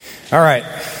All right. I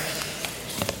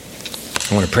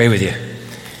want to pray with you.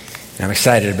 I'm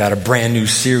excited about a brand new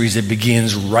series that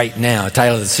begins right now. The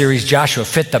title of the series, Joshua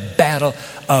Fit the Battle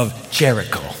of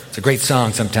Jericho. It's a great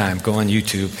song sometime. Go on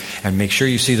YouTube and make sure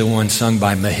you see the one sung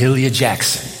by Mahalia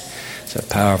Jackson. It's a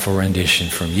powerful rendition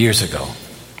from years ago.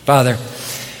 Father,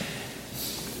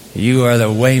 you are the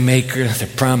way maker, the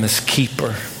promise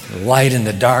keeper, the light in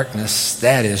the darkness.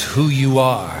 That is who you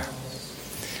are.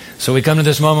 So we come to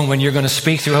this moment when you're going to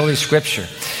speak through Holy Scripture.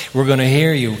 We're going to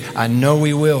hear you. I know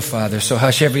we will, Father. So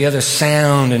hush every other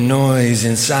sound and noise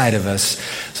inside of us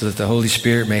so that the Holy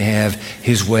Spirit may have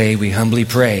His way. We humbly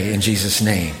pray in Jesus'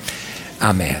 name.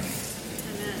 Amen.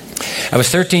 I was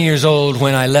 13 years old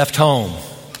when I left home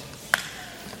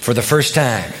for the first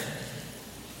time.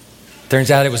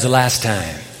 Turns out it was the last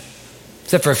time,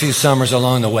 except for a few summers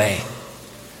along the way.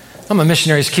 I'm a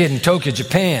missionary's kid in Tokyo,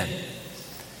 Japan.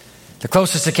 The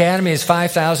closest academy is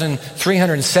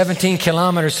 5,317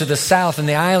 kilometers to the south in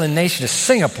the island nation of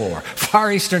Singapore,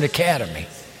 Far Eastern Academy.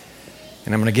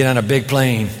 And I'm going to get on a big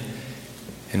plane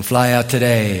and fly out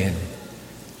today. And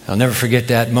I'll never forget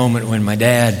that moment when my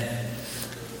dad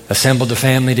assembled the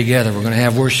family together. We're going to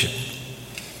have worship.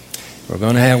 We're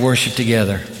going to have worship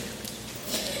together.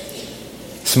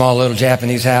 Small little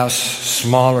Japanese house,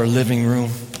 smaller living room.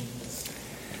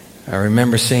 I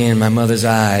remember seeing my mother's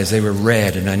eyes. They were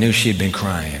red, and I knew she'd been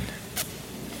crying.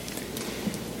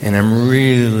 And I'm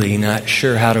really not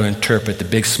sure how to interpret the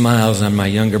big smiles on my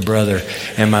younger brother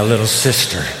and my little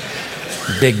sister.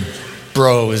 Big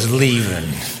bro is leaving.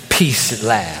 Peace at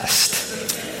last.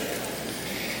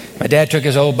 My dad took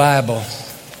his old Bible,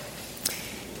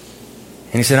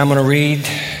 and he said, I'm going to read,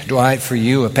 Dwight, for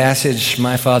you a passage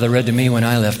my father read to me when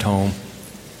I left home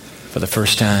for the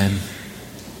first time.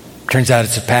 Turns out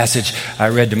it's a passage I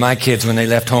read to my kids when they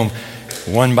left home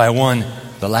one by one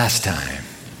the last time.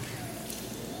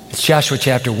 It's Joshua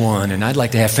chapter 1, and I'd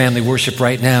like to have family worship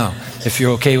right now, if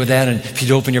you're okay with that. And if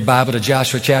you'd open your Bible to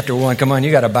Joshua chapter 1. Come on,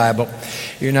 you got a Bible.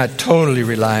 You're not totally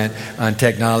reliant on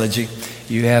technology.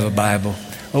 You have a Bible.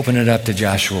 Open it up to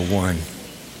Joshua 1.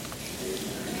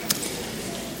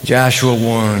 Joshua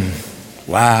 1.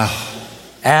 Wow.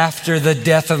 After the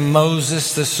death of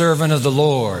Moses, the servant of the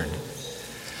Lord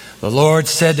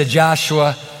said to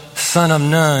Joshua, son of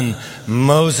Nun,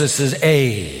 Moses'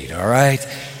 aide, all right?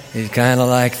 He's kind of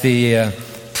like the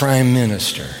prime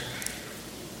minister.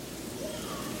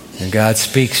 And God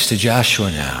speaks to Joshua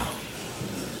now.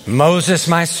 Moses,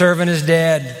 my servant, is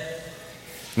dead.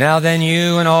 Now then,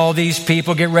 you and all these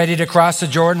people get ready to cross the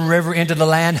Jordan River into the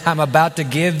land I'm about to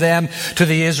give them to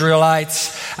the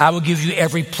Israelites. I will give you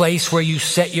every place where you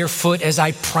set your foot as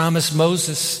I promised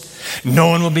Moses. No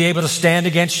one will be able to stand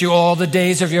against you all the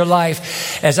days of your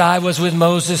life. As I was with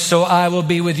Moses, so I will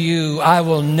be with you. I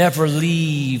will never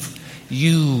leave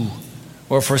you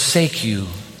or forsake you.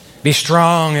 Be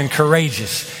strong and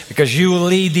courageous, because you will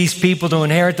lead these people to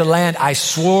inherit the land I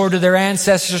swore to their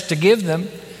ancestors to give them.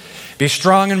 Be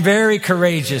strong and very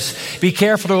courageous. Be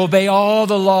careful to obey all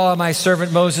the law my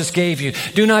servant Moses gave you.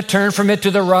 Do not turn from it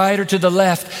to the right or to the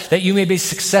left, that you may be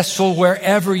successful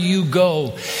wherever you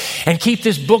go. And keep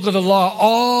this book of the law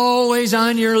always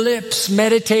on your lips.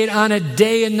 Meditate on it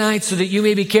day and night, so that you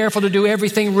may be careful to do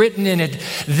everything written in it.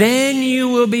 Then you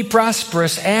will be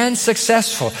prosperous and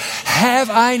successful.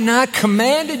 Have I not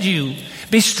commanded you?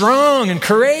 Be strong and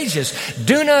courageous.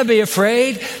 Do not be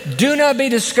afraid. Do not be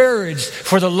discouraged,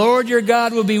 for the Lord your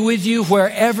God will be with you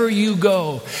wherever you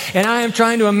go. And I am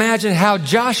trying to imagine how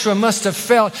Joshua must have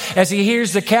felt as he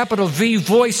hears the capital V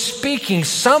voice speaking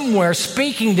somewhere,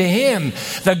 speaking to him.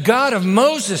 The God of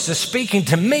Moses is speaking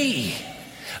to me,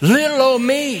 little old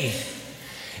me.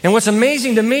 And what's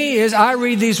amazing to me is I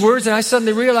read these words and I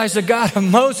suddenly realize the God of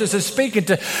Moses is speaking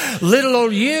to little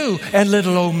old you and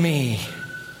little old me.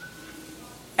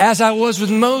 As I was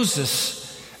with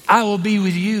Moses, I will be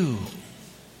with you.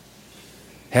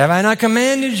 Have I not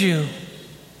commanded you?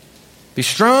 Be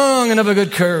strong and of a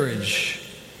good courage.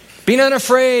 Be not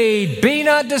afraid. Be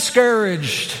not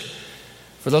discouraged.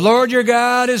 For the Lord your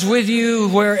God is with you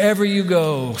wherever you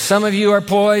go. Some of you are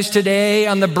poised today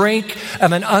on the brink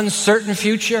of an uncertain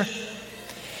future.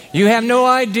 You have no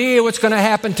idea what's going to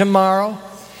happen tomorrow.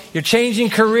 You're changing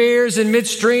careers in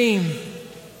midstream.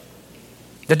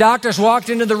 The doctor's walked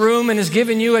into the room and has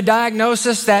given you a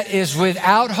diagnosis that is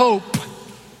without hope.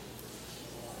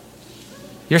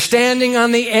 You're standing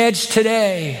on the edge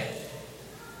today.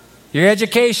 Your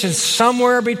education's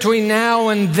somewhere between now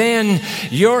and then.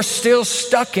 You're still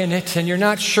stuck in it and you're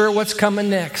not sure what's coming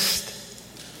next.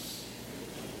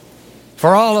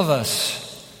 For all of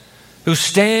us who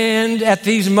stand at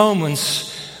these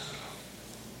moments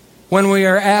when we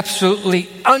are absolutely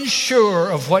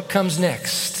unsure of what comes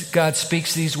next, God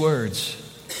speaks these words.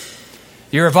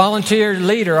 You're a volunteer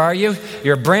leader, are you?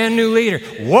 You're a brand new leader.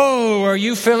 Whoa, are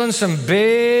you filling some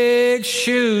big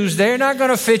shoes? They're not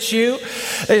going to fit you.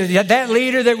 That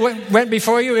leader that went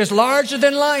before you is larger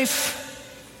than life.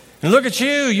 And look at you.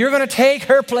 You're going to take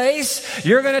her place.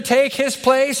 You're going to take his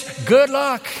place. Good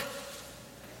luck.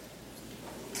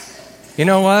 You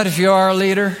know what? If you are a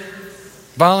leader,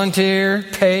 volunteer,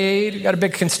 paid, got a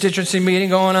big constituency meeting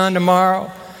going on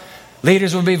tomorrow,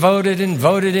 leaders will be voted and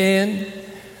voted in.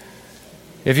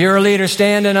 If you're a leader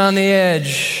standing on the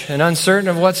edge and uncertain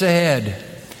of what's ahead,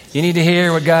 you need to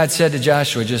hear what God said to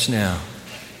Joshua just now.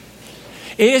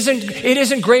 It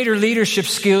isn't greater leadership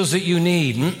skills that you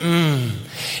need.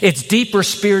 It's deeper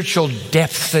spiritual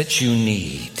depth that you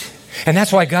need. And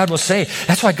that's why God will say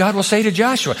to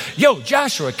Joshua, yo,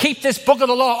 Joshua, keep this book of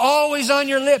the law always on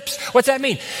your lips. What's that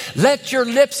mean? Let your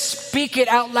lips speak it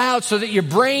out loud so that your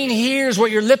brain hears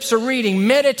what your lips are reading.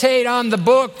 Meditate on the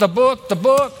book.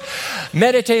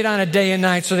 Meditate on it day and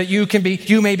night so that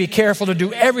you may be careful to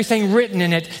do everything written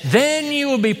in it. Then you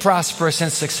will be prosperous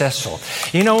and successful.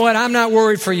 You know what? I'm not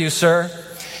worried for you, sir.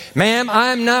 Ma'am,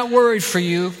 I'm not worried for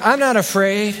you. I'm not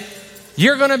afraid.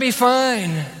 You're going to be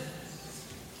fine.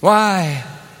 Why?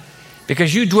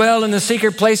 Because you dwell in the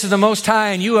secret place of the Most High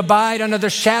and you abide under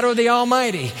the shadow of the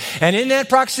Almighty. And in that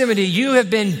proximity, you have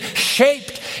been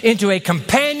shaped into a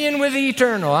companion with the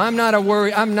eternal. I'm not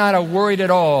worried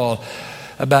at all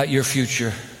about your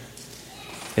future.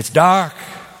 It's dark.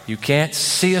 You can't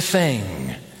see a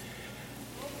thing.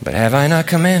 But have I not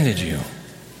commanded you?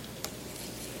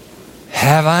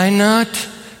 Have I not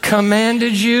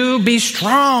commanded you? Be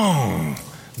strong,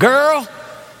 girl.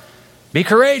 Be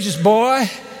courageous,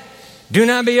 boy. Do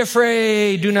not be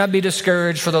afraid. Do not be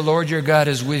discouraged, for the Lord your God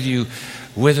is with you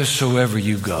whithersoever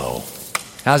you go.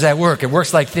 How's that work? It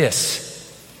works like this.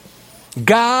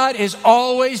 God is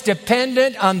always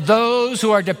dependent on those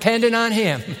who are dependent on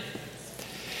Him.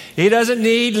 He doesn't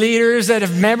need leaders that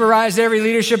have memorized every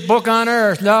leadership book on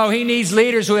earth. No, He needs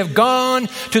leaders who have gone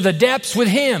to the depths with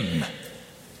Him.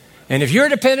 And if you're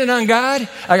dependent on God,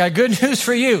 I got good news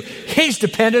for you. He's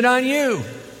dependent on you.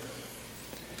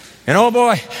 And oh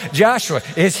boy, Joshua,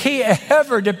 is he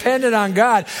ever dependent on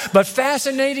God? But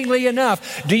fascinatingly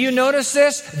enough, do you notice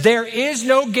this? There is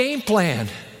no game plan.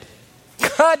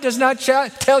 God does not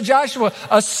tell Joshua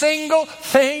a single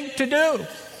thing to do.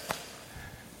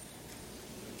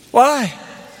 Why?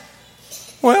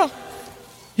 Well,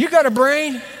 you got a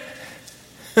brain.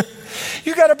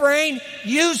 You got a brain,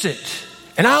 use it.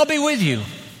 And I'll be with you.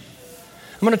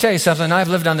 I'm going to tell you something. I've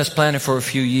lived on this planet for a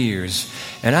few years,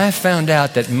 and I've found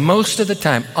out that most of the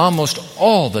time, almost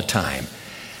all the time,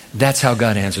 that's how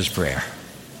God answers prayer.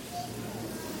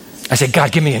 I say,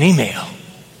 God, give me an email.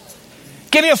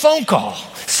 Give me a phone call.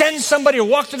 Send somebody to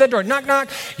walk through that door. Knock, knock.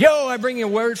 Yo, I bring you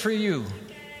a word for you.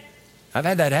 I've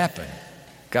had that happen.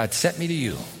 God sent me to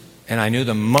you, and I knew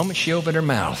the moment she opened her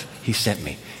mouth, He sent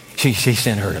me. He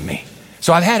sent her to me.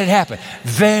 So I've had it happen.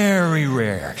 Very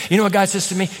rare. You know what God says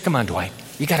to me? Come on, Dwight.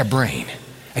 You got a brain.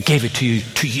 I gave it to you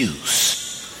to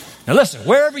use. Now listen,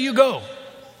 wherever you go,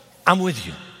 I'm with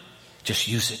you. Just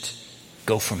use it.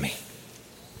 Go for me.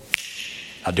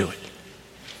 I'll do it.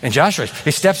 And Joshua,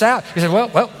 he steps out. He said,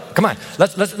 well, come on.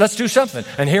 Let's do something.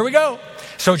 And here we go.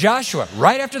 So Joshua,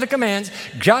 right after the commands,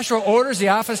 Joshua orders the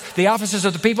officers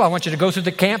of the people. I want you to go through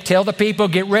the camp, tell the people,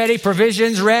 get ready,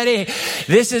 provisions ready.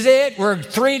 This is it. We're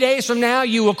 3 days from now.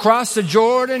 You will cross the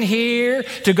Jordan here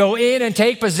to go in and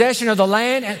take possession of the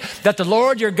land that the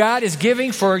Lord your God is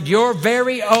giving for your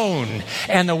very own.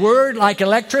 And the word, like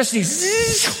electricity,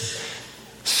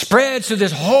 spreads to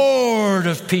this horde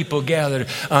of people gathered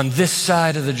on this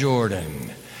side of the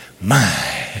Jordan.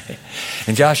 My.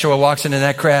 And Joshua walks into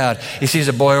that crowd. He sees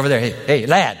a boy over there. Hey,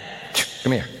 lad,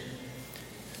 come here.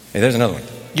 Hey, there's another one.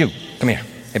 You, come here.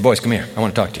 Hey, boys, come here. I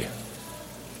want to talk to you.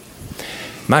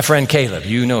 My friend Caleb,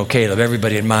 you know Caleb.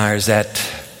 Everybody admires that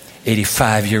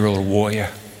 85-year-old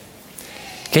warrior.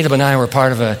 Caleb and I were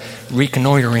part of a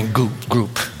reconnoitering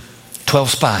group, 12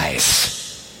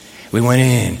 spies. We went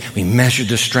in, we measured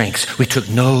their strengths, we took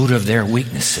note of their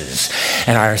weaknesses.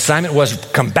 And our assignment was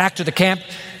come back to the camp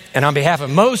and on behalf of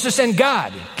Moses and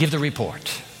God, give the report.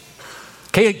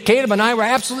 Caleb and I were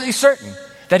absolutely certain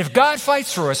that if God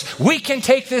fights for us, we can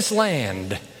take this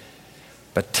land.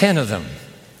 But 10 of them,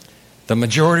 the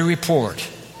majority report,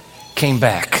 came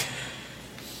back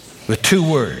with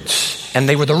 2 words. And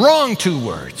they were the wrong 2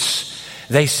 words.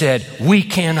 They said, we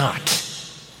cannot.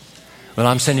 Well,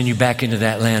 I'm sending you back into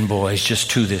that land, boys,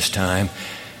 just 2 this time.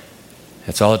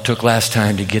 That's all it took last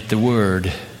time to get the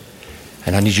word.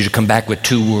 And I need you to come back with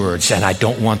 2 words. And I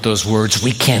don't want those words,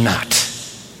 we cannot.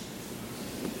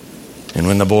 And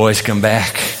when the boys come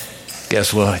back,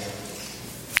 guess what?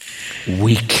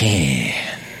 We can.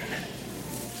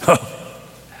 Oh,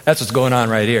 that's what's going on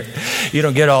right here. You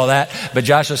don't get all that. But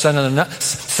Joshua,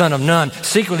 son of Nun,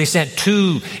 secretly sent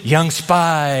 2 young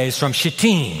spies from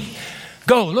Shittim.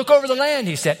 Go, look over the land,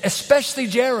 he said, especially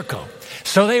Jericho.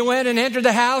 So they went and entered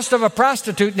the house of a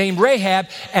prostitute named Rahab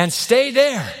and stayed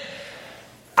there.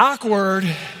 Awkward.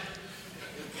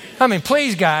 I mean,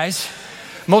 please, guys.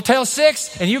 Motel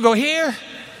 6 and you go here?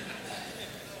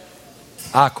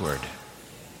 Awkward.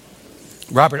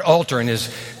 Robert Alter in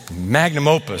his magnum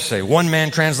opus, a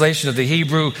one-man translation of the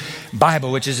Hebrew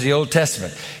Bible, which is the Old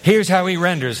Testament. Here's how he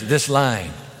renders this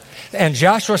line. And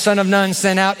Joshua, son of Nun,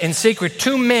 sent out in secret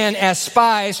 2 men as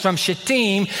spies from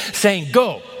Shittim, saying,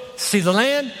 go, see the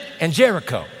land and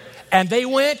Jericho. And they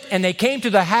went and they came to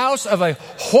the house of a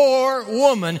whore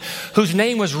woman whose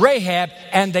name was Rahab,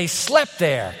 and they slept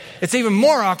there. It's even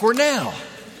more awkward now.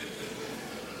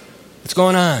 What's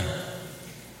going on?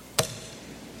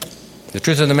 The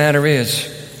truth of the matter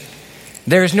is,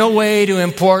 there is no way to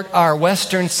import our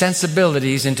Western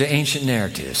sensibilities into ancient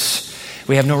narratives.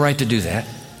 We have no right to do that.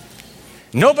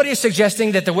 Nobody is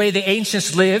suggesting that the way the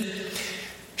ancients lived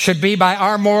should be by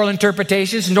our moral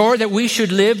interpretations, nor that we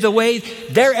should live the way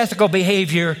their ethical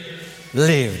behavior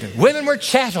lived. Women were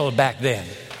chattel back then.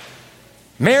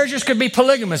 Marriages could be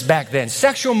polygamous back then.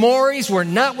 Sexual mores were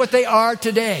not what they are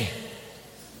today.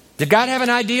 Did God have an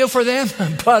ideal for them?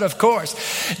 But of course.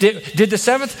 Did the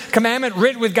 7th commandment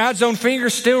written with God's own finger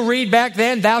still read back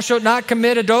then, thou shalt not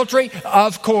commit adultery?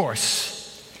 Of course.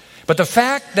 But the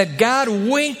fact that God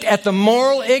winked at the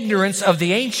moral ignorance of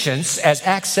the ancients, as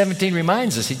Acts 17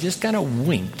 reminds us, he just kind of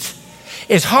winked,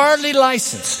 is hardly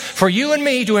license for you and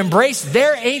me to embrace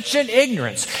their ancient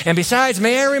ignorance. And besides,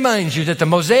 may I remind you that the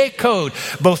Mosaic Code,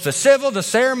 both the civil, the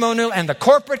ceremonial, and the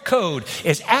corporate code,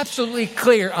 is absolutely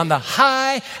clear on the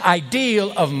high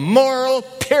ideal of moral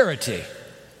purity.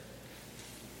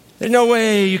 There's no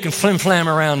way you can flim-flam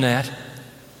around that.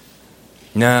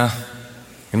 No.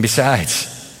 And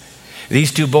besides,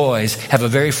 these 2 boys have a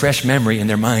very fresh memory in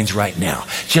their minds right now.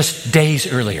 Just days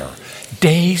earlier,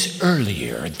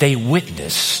 they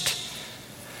witnessed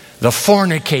the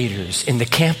fornicators in the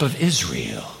camp of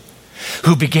Israel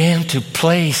who began to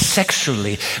play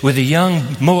sexually with the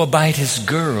young Moabitess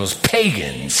girls,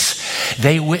 pagans.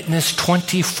 They witnessed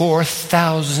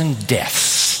 24,000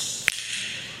 deaths.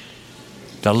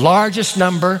 The largest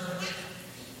number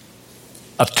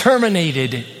of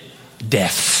terminated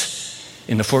deaths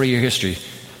in the 40-year history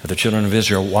of the children of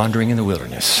Israel wandering in the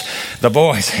wilderness. The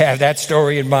boys have that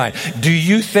story in mind. Do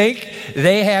you think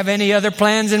they have any other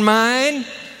plans in mind?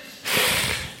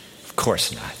 Of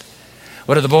course not.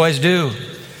 What do the boys do?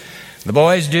 The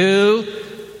boys do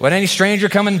what any stranger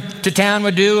coming to town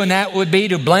would do, and that would be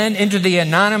to blend into the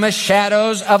anonymous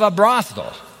shadows of a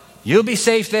brothel. You'll be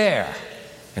safe there.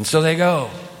 And so they go.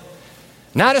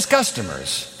 Not as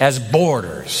customers, as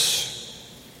boarders.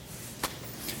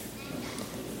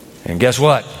 And guess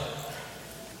what?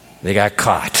 They got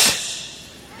caught.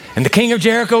 And the king of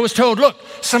Jericho was told, look,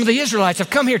 some of the Israelites have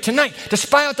come here tonight to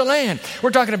spy out the land. We're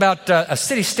talking about a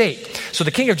city-state. So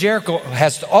the king of Jericho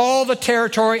has all the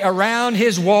territory around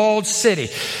his walled city.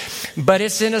 But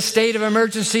it's in a state of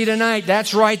emergency tonight.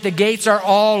 That's right. The gates are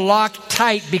all locked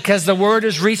tight because the word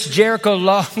has reached Jericho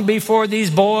long before these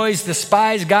boys, the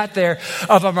spies, got there,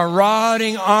 of a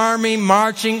marauding army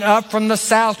marching up from the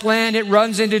southland. It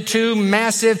runs into 2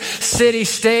 massive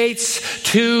city-states,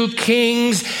 2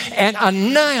 kings, and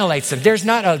annihilates them. There's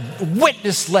not a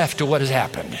witness left to what has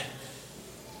happened.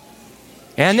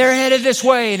 And they're headed this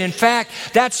way. And in fact,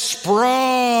 that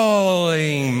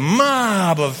sprawling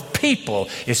mob of people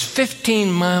is 15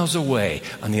 miles away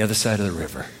on the other side of the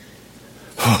river.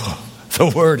 Oh, the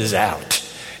word is out.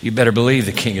 You better believe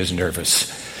the king is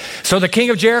nervous. So the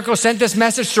king of Jericho sent this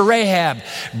message to Rahab.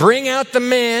 Bring out the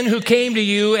men who came to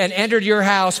you and entered your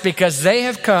house, because they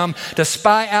have come to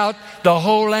spy out the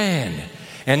whole land.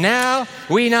 And now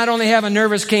we not only have a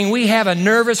nervous king, we have a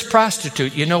nervous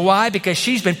prostitute. You know why? Because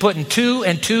she's been putting 2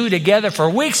 and 2 together for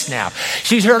weeks now.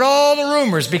 She's heard all the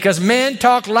rumors because men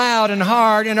talk loud and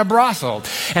hard in a brothel.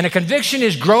 And a conviction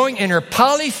is growing in her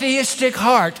polytheistic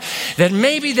heart that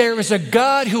maybe there is a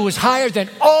God who is higher than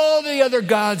all the other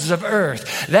gods of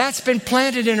earth. That's been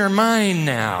planted in her mind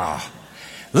now.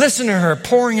 Listen to her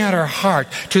pouring out her heart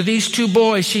to these 2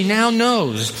 boys she now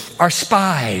knows are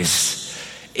spies.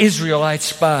 Israelite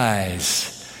spies.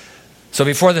 So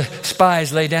before the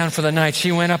spies lay down for the night,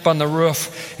 she went up on the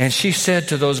roof and she said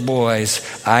to those boys,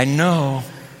 I know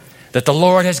that the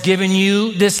Lord has given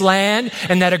you this land,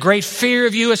 and that a great fear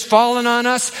of you has fallen on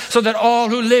us, so that all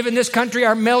who live in this country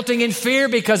are melting in fear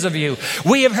because of you.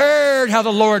 We have heard how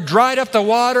the Lord dried up the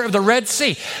water of the Red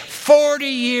Sea. 40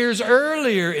 years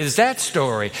earlier is that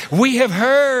story. We have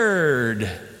heard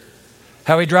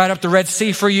how he dried up the Red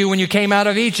Sea for you when you came out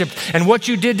of Egypt, and what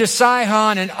you did to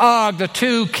Sihon and Og, the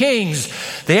two kings,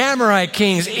 the Amorite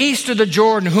kings east of the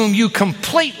Jordan, whom you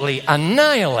completely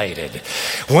annihilated.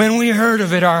 When we heard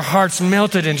of it, our hearts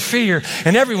melted in fear,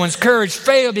 and everyone's courage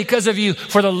failed because of you.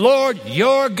 For the Lord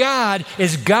your God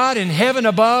is God in heaven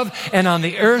above and on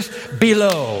the earth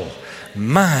below.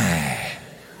 My.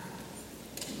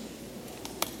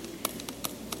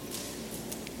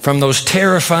 From those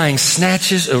terrifying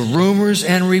snatches of rumors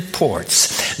and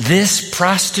reports, this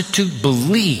prostitute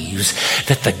believes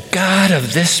that the God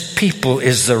of this people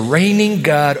is the reigning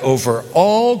God over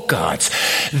all gods.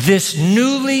 This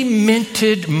newly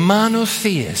minted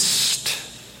monotheist.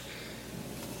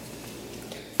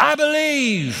 I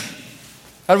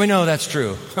believe. How do we know that's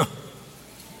true?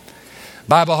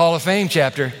 Bible Hall of Fame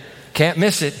chapter. Can't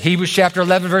miss it. Hebrews chapter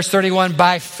 11, verse 31.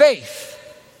 By faith,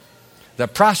 the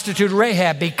prostitute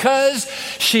Rahab, because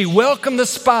she welcomed the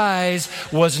spies,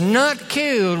 was not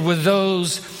killed with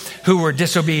those who were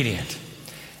disobedient.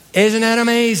 Isn't that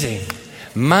amazing?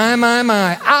 My.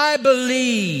 I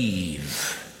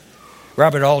believe.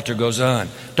 Robert Alter goes on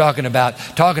talking about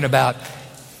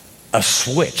a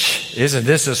switch. Isn't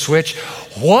this a switch?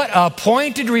 What a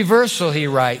pointed reversal, he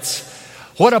writes.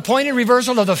 What a pointed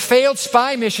reversal of the failed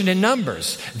spy mission in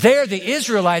Numbers. There the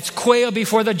Israelites quail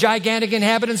before the gigantic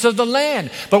inhabitants of the land.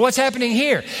 But what's happening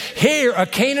here? Here a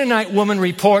Canaanite woman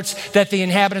reports that the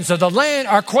inhabitants of the land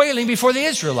are quailing before the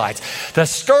Israelites. The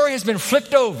story has been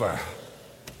flipped over.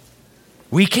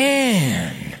 We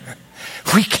can.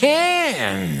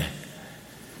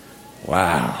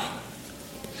 Wow.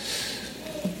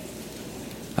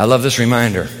 I love this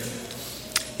reminder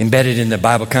embedded in the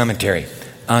Bible commentary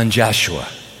on Joshua.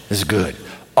 This is good.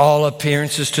 All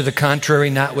appearances to the contrary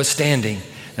notwithstanding.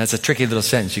 That's a tricky little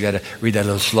sentence. You got to read that a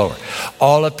little slower.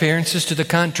 All appearances to the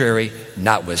contrary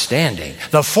notwithstanding.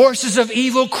 The forces of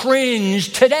evil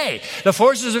cringe today. The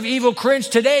forces of evil cringe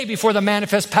today before the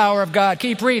manifest power of God.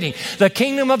 Keep reading. The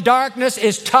kingdom of darkness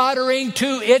is tottering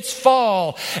to its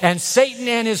fall, and Satan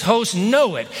and his hosts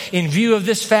know it. In view of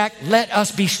this fact, let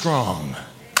us be strong.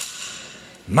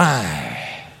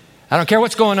 I don't care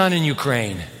what's going on in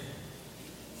Ukraine.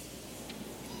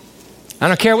 I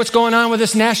don't care what's going on with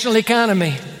this national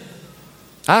economy.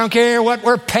 I don't care what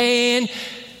we're paying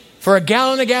for a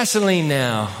gallon of gasoline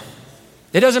now.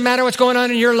 It doesn't matter what's going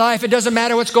on in your life. It doesn't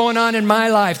matter what's going on in my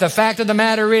life. The fact of the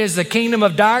matter is the kingdom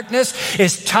of darkness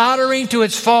is tottering to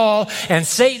its fall, and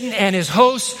Satan and his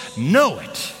hosts know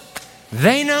it.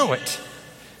 They know it.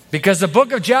 Because the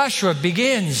book of Joshua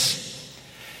begins.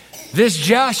 This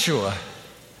Joshua,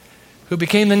 who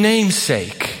became the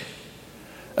namesake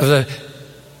of the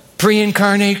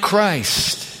pre-incarnate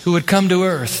Christ who would come to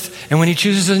earth. And when he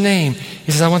chooses a name,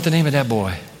 he says, I want the name of that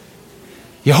boy.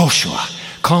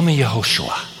 Yehoshua. Call me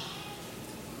Yehoshua.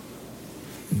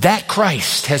 That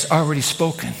Christ has already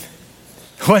spoken.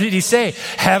 What did he say?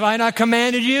 Have I not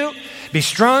commanded you? Be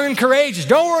strong and courageous.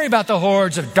 Don't worry about the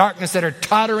hordes of darkness that are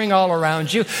tottering all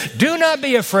around you. Do not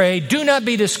be afraid. Do not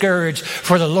be discouraged,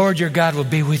 for the Lord your God will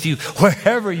be with you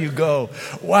wherever you go.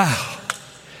 Wow.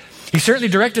 He certainly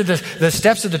directed the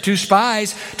steps of the two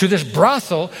spies to this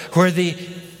brothel where the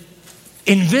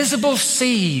invisible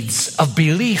seeds of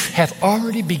belief have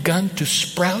already begun to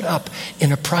sprout up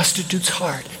in a prostitute's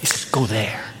heart. He says, go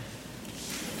there.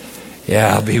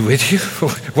 Yeah, I'll be with you.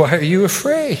 Why are you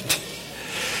afraid?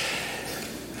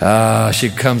 She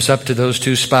comes up to those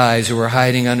two spies who are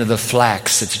hiding under the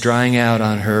flax that's drying out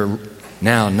on her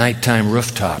now nighttime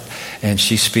rooftop. And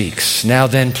she speaks. Now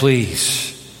then, please,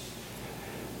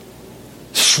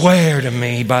 swear to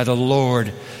me by the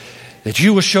Lord that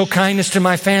you will show kindness to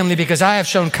my family because I have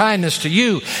shown kindness to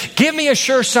you. Give me a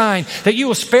sure sign that you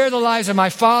will spare the lives of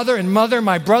my father and mother,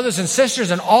 my brothers and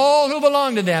sisters, and all who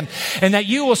belong to them, and that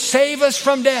you will save us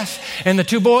from death. And the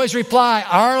two boys reply,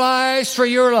 our lives for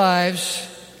your lives.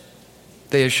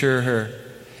 They assure her,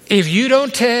 if you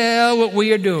don't tell what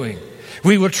we are doing,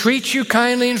 we will treat you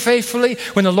kindly and faithfully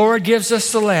when the Lord gives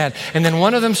us the land. And then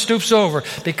one of them stoops over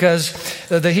because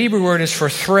the Hebrew word is for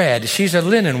thread. She's a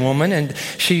linen woman, and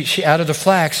she out of the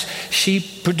flax, she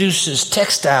produces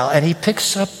textile, and he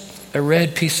picks up a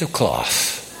red piece of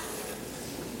cloth.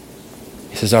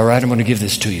 He says, all right, I'm going to give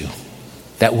this to you.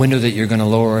 That window that you're going to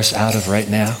lower us out of right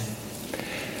now,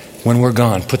 when we're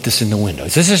gone, put this in the window.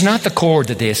 This is not the cord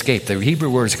that they escaped. The Hebrew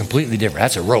word is completely different.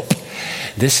 That's a rope.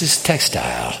 This is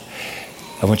textile.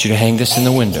 I want you to hang this in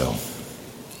the window.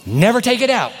 Never take it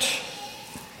out.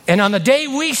 And on the day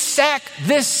we sack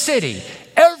this city,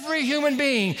 every human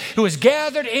being who is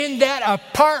gathered in that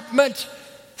apartment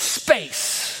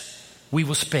space, we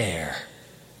will spare.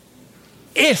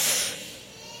 If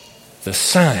the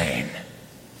sign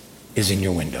is in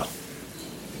your window.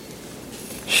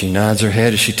 She nods her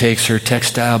head as she takes her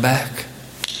textile back.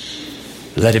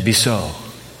 Let it be so.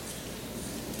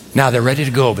 Now they're ready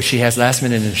to go, but she has last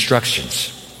minute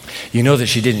instructions. You know that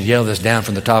she didn't yell this down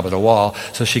from the top of the wall,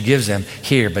 so she gives them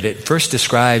here, but it first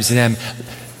describes them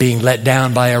being let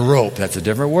down by a rope. That's a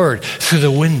different word. Through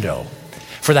the window.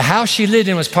 For the house she lived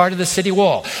in was part of the city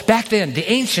wall. Back then,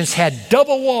 the ancients had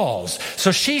double walls.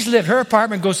 So her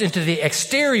apartment goes into the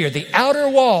exterior, the outer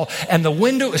wall, and the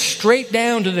window is straight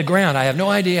down to the ground. I have no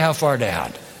idea how far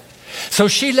down. So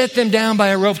she let them down by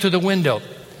a rope to the window.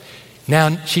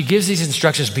 Now, she gives these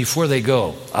instructions before they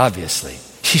go, obviously.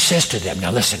 She says to them,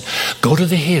 now listen, go to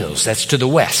the hills, that's to the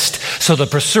west, so the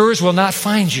pursuers will not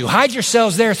find you. Hide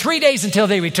yourselves there 3 days until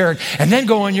they return, and then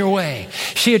go on your way.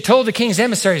 She had told the king's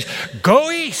emissaries,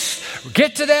 go east,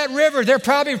 get to that river. They're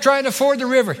probably trying to ford the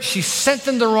river. She sent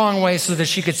them the wrong way so that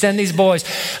she could send these boys.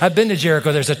 I've been to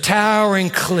Jericho. There's a towering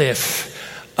cliff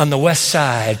on the west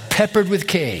side, peppered with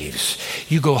caves.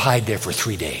 You go hide there for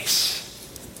 3 days.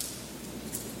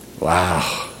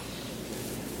 Wow.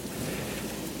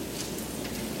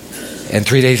 And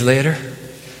 3 days later,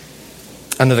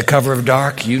 under the cover of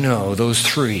dark, those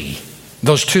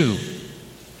two,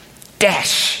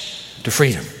 dash to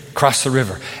freedom, cross the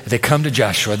river. They come to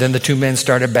Joshua. Then the two men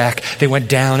started back. They went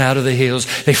down out of the hills.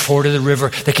 They forded the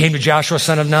river. They came to Joshua,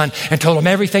 son of Nun, and told him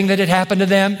everything that had happened to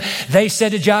them. They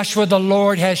said to Joshua, the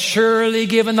Lord has surely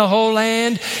given the whole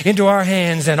land into our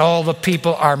hands, and all the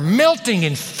people are melting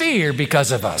in fear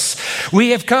because of us.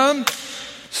 We have come,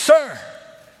 sir,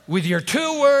 with your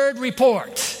 2-word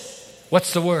report.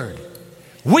 What's the word?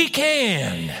 We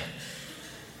can.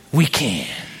 We can.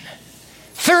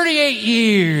 38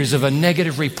 years of a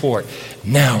negative report,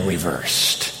 now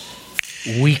reversed.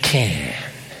 We can.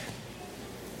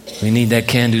 We need that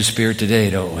can-do spirit today,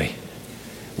 don't we?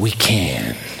 We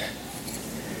can.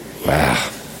 Wow.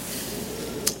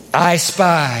 I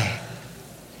spy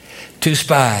 2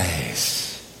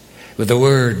 spies with the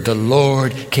word, the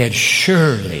Lord can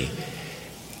surely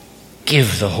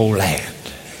give the whole land.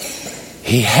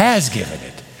 He has given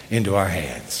it into our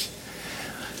hands.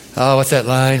 Oh, what's that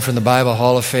line from the Bible?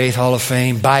 Hall of Faith, Hall of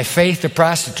Fame. By faith, the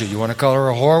prostitute. You want to call her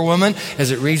a whore woman,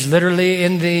 as it reads literally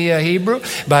in the Hebrew?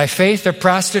 By faith, the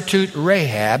prostitute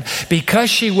Rahab, because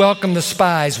she welcomed the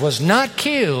spies, was not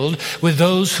killed with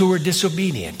those who were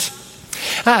disobedient.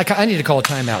 I need to call a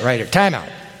timeout right here. Timeout.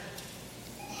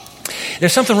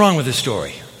 There's something wrong with this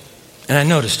story, and I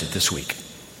noticed it this week.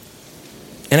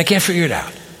 And I can't figure it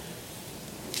out.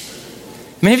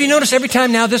 I mean, have you noticed every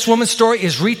time now this woman's story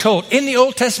is retold in the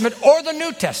Old Testament or the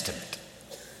New Testament,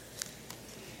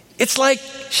 it's like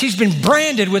she's been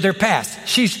branded with her past.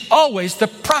 She's always the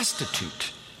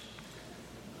prostitute.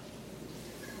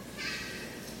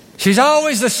 She's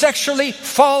always the sexually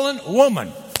fallen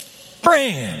woman.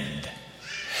 Brand.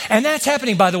 And that's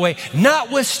happening, by the way,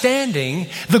 notwithstanding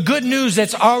the good news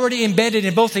that's already embedded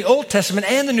in both the Old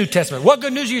Testament and the New Testament. What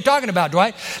good news are you talking about,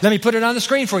 Dwight? Let me put it on the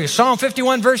screen for you. Psalm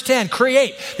 51, verse 10,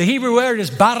 create. The Hebrew word is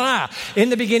bara. In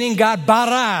the beginning, God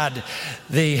barad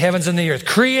the heavens and the earth.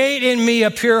 Create in me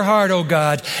a pure heart, O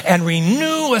God, and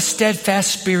renew a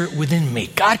steadfast spirit within me.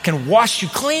 God can wash you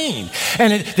clean.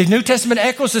 And the New Testament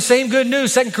echoes the same good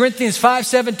news. 2 Corinthians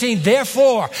 5:17.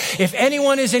 Therefore, if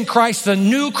anyone is in Christ, the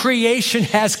new creation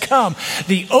has come.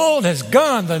 The old has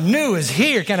gone. The new is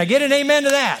here. Can I get an amen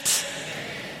to that?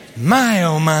 My,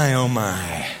 oh my, oh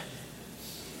my.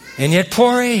 And yet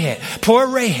poor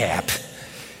Rahab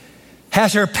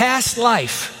has her past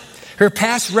life, her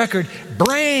past record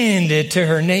branded to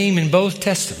her name in both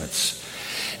testaments.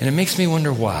 And it makes me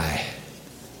wonder why.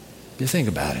 You think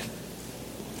about it.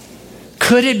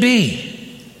 Could it be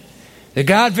that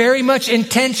God very much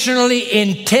intentionally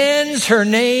intends her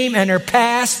name and her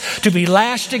past to be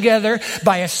lashed together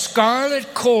by a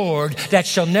scarlet cord that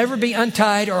shall never be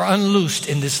untied or unloosed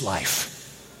in this life?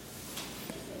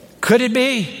 Could it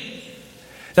be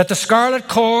that the scarlet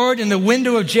cord in the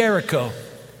window of Jericho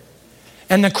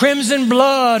and the crimson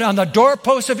blood on the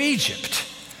doorposts of Egypt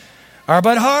are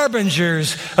but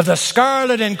harbingers of the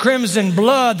scarlet and crimson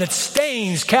blood that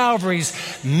stains Calvary's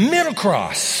middle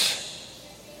cross?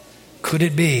 Could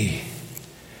it be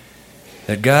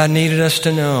that God needed us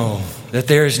to know that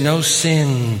there is no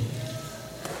sin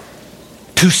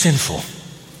too sinful?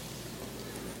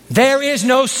 There is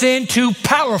no sin too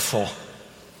powerful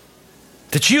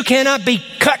that you cannot be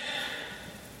cut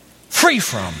free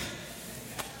from,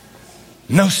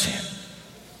 no sin.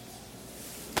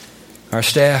 Our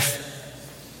staff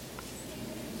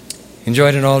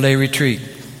enjoyed an all-day retreat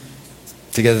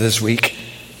together this week.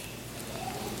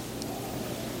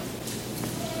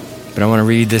 But I want to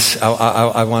read this.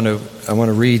 I want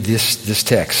to read this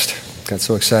text. Got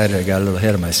so excited I got a little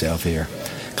ahead of myself here.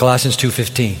 Colossians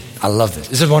 2:15. I love this.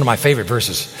 This is one of my favorite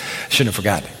verses. Shouldn't have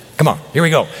forgotten it. Come on, here we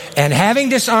go. And having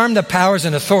disarmed the powers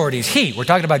and authorities, we're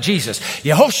talking about Jesus,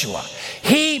 Yehoshua,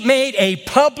 he made a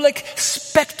public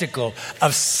spectacle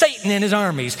of Satan and his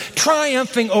armies,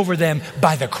 triumphing over them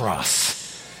by the cross.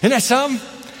 Isn't that something?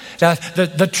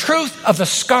 The truth of the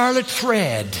scarlet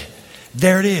thread.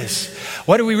 There it is.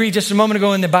 What did we read just a moment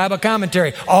ago in the Bible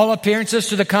commentary? All appearances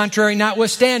to the contrary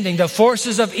notwithstanding, the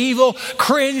forces of evil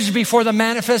cringe before the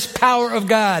manifest power of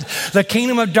God. The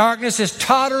kingdom of darkness is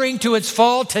tottering to its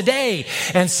fall today,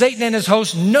 and Satan and his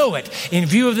hosts know it. In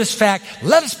view of this fact,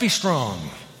 let us be strong.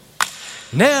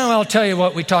 Now I'll tell you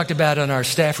what we talked about on our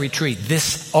staff retreat,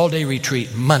 this all-day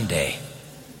retreat, Monday.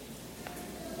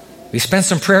 We spent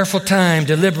some prayerful time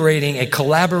deliberating a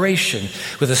collaboration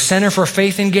with the Center for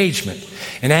Faith Engagement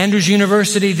in Andrews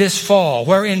University this fall,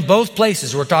 where in both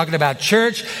places we're talking about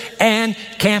church and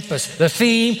campus. The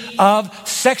theme of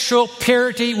sexual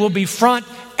purity will be front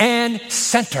and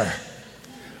center.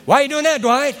 Why are you doing that,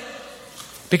 Dwight?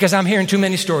 Because I'm hearing too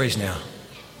many stories now.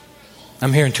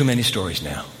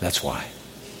 That's why.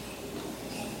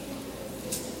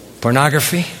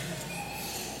 Pornography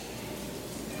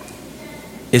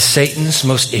is Satan's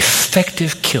most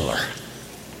effective killer.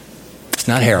 It's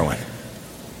not heroin.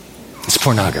 It's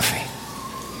pornography.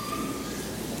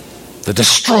 The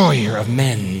destroyer of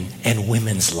men and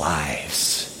women's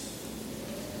lives.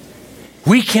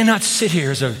 We cannot sit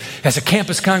here as a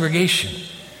campus congregation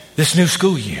this new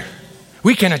school year.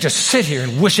 We cannot just sit here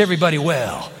and wish everybody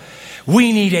well.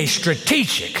 We need a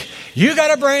strategic, you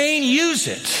got a brain, use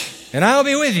it. And I'll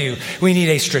be with you. We need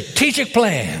a strategic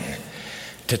plan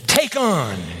to take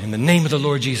on, in the name of the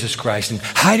Lord Jesus Christ, and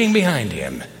hiding behind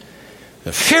him,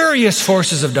 the furious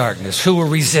forces of darkness who will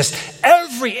resist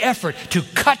every effort to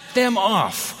cut them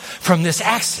off from this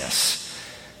access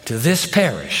to this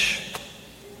parish,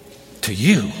 to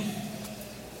you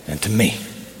and to me.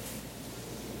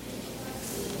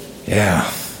 Yeah.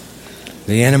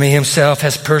 The enemy himself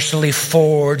has personally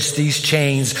forged these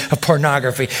chains of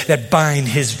pornography that bind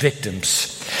his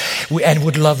victims, and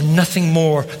would love nothing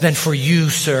more than for you,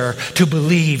 sir, to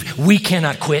believe we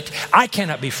cannot quit. I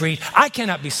cannot be freed. I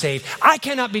cannot be saved. I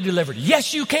cannot be delivered.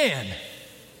 Yes, you can.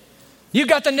 You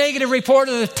got the negative report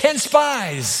of the 10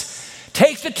 spies.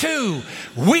 Take the 2.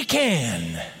 We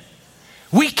can.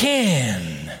 We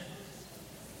can.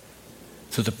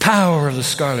 Through the power of the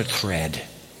scarlet thread.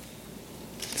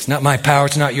 It's not my power.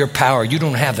 It's not your power. You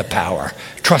don't have the power.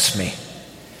 Trust me.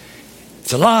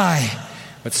 It's a lie.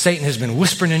 What Satan has been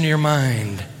whispering into your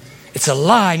mind. It's a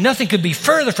lie. Nothing could be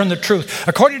further from the truth.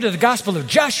 According to the gospel of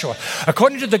Joshua,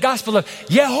 according to the gospel of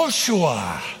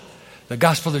Yehoshua, the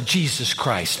gospel of Jesus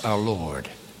Christ our Lord.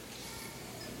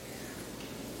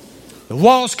 The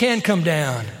walls can come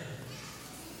down.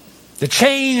 The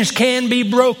chains can be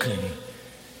broken.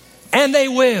 And they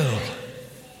will.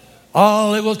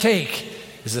 All it will take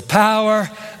is the power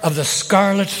of the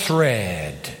scarlet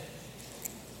thread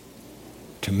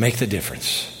to make the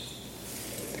difference.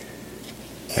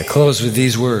 I close with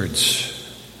these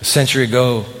words. A century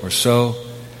ago or so,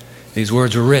 these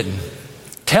words were written.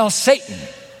 Tell Satan,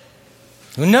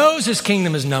 who knows his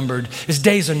kingdom is numbered, his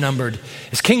days are numbered,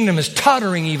 his kingdom is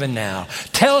tottering even now.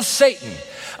 Tell Satan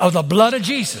of the blood of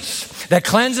Jesus that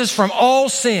cleanses from all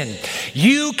sin.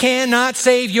 You cannot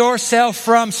save yourself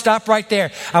from, stop right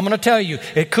there. I'm going to tell you,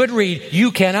 it could read,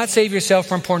 you cannot save yourself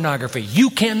from pornography.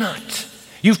 You cannot.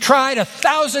 You've tried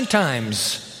 1,000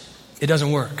 times. It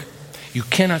doesn't work. You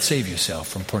cannot save yourself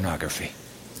from pornography.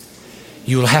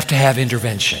 You will have to have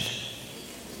intervention.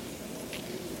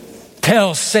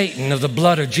 Tell Satan of the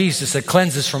blood of Jesus that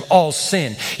cleanses from all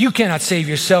sin. You cannot save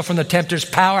yourself from the tempter's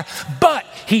power, but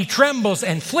he trembles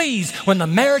and flees when the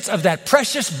merits of that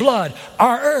precious blood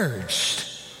are urged.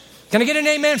 Can I get an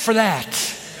amen for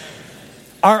that?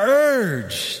 Are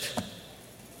urged.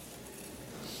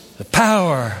 The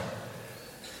power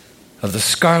of the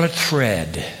scarlet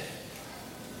thread.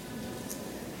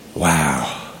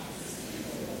 Wow.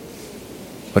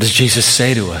 What does Jesus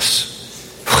say to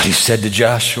us? What he said to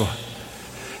Joshua.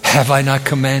 Have I not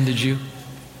commanded you?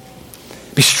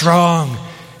 Be strong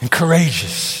and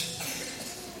courageous.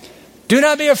 Do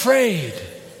not be afraid.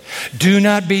 Do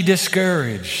not be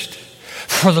discouraged.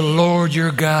 For the Lord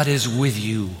your God is with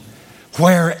you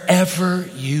wherever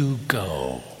you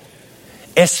go.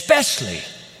 Especially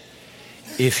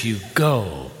if you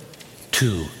go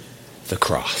to the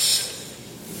cross.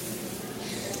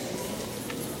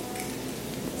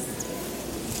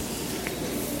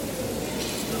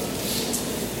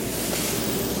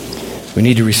 We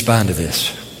need to respond to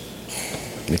this.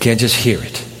 We can't just hear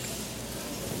it.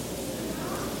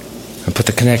 I'll put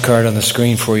the Connect card on the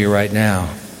screen for you right now.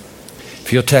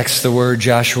 If you'll text the word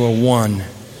Joshua 1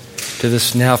 to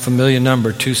this now familiar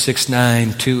number,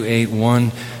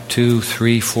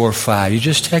 269-281-2345. You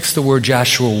just text the word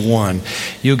Joshua 1.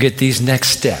 You'll get these next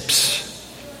steps.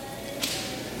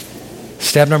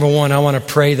 Step number 1, I want to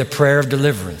pray the prayer of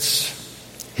deliverance.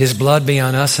 His blood be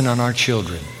on us and on our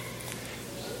children.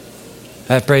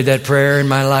 I've prayed that prayer in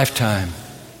my lifetime,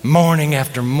 morning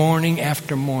after morning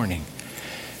after morning.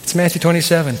 It's Matthew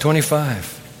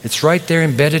 27:25. It's right there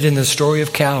embedded in the story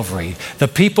of Calvary. The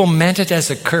people meant it as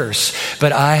a curse,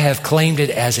 but I have claimed it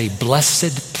as a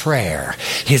blessed prayer.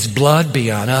 His blood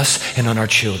be on us and on our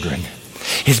children.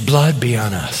 His blood be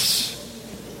on us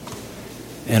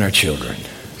and our children.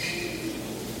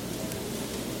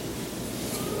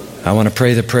 I want to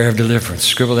pray the prayer of deliverance.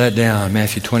 Scribble that down,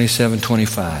 Matthew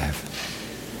 27:25.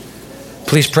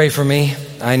 Please pray for me.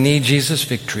 I need Jesus'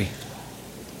 victory.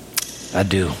 I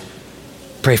do.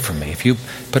 Pray for me. If you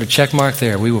put a check mark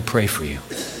there, we will pray for you.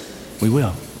 We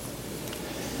will.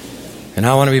 And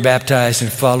I want to be baptized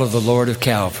and follow the Lord of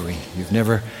Calvary. You've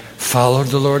never followed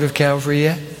the Lord of Calvary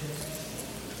yet?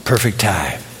 Perfect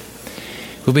time.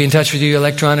 We'll be in touch with you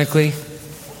electronically.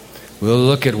 We'll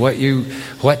look at what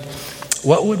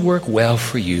would work well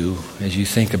for you as you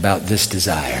think about this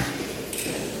desire.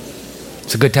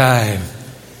 It's a good time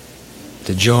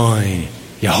to join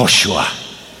Yehoshua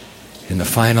in the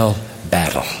final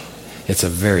battle. It's a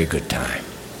very good time.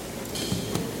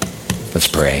 Let's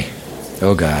pray.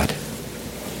 Oh God,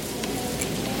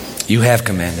 you have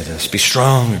commanded us. Be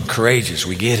strong and courageous.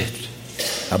 We get it.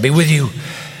 I'll be with you.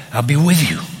 I'll be with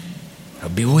you. I'll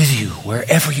be with you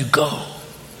wherever you go.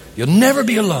 You'll never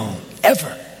be alone,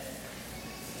 ever.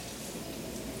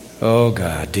 Oh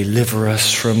God, deliver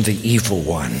us from the evil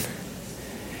one.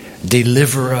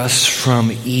 Deliver us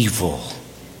from evil.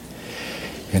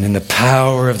 And in the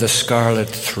power of the scarlet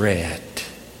thread,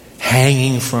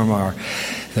 hanging from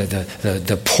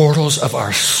the portals of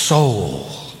our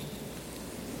soul,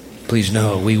 please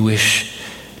know we wish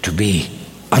to be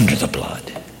under the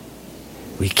blood.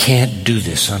 We can't do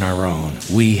this on our own.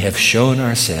 We have shown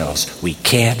ourselves we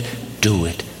can't do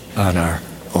it on our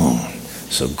own.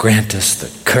 So grant us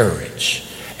the courage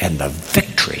and the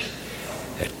victory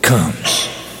that comes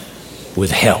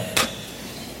with help.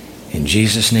 In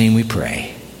Jesus' name we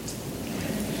pray.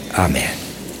 Amen.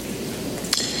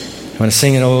 I want to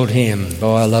sing an old hymn.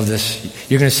 Oh, I love this.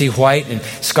 You're going to see white and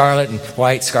scarlet,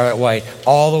 scarlet, white,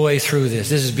 all the way through this.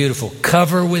 This is beautiful.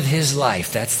 Cover with his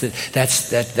life. That's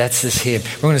this hymn.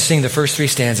 We're going to sing the first three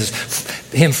stanzas.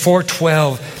 Hymn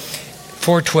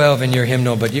 412 in your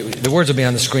hymnal, but the words will be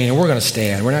on the screen, and we're going to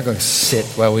stand. We're not going to sit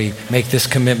while we make this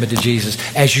commitment to Jesus.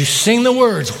 As you sing the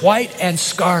words, white and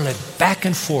scarlet, back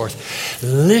and forth,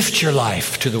 lift your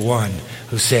life to the one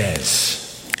who says,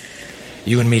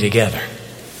 you and me together,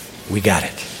 we got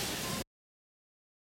it.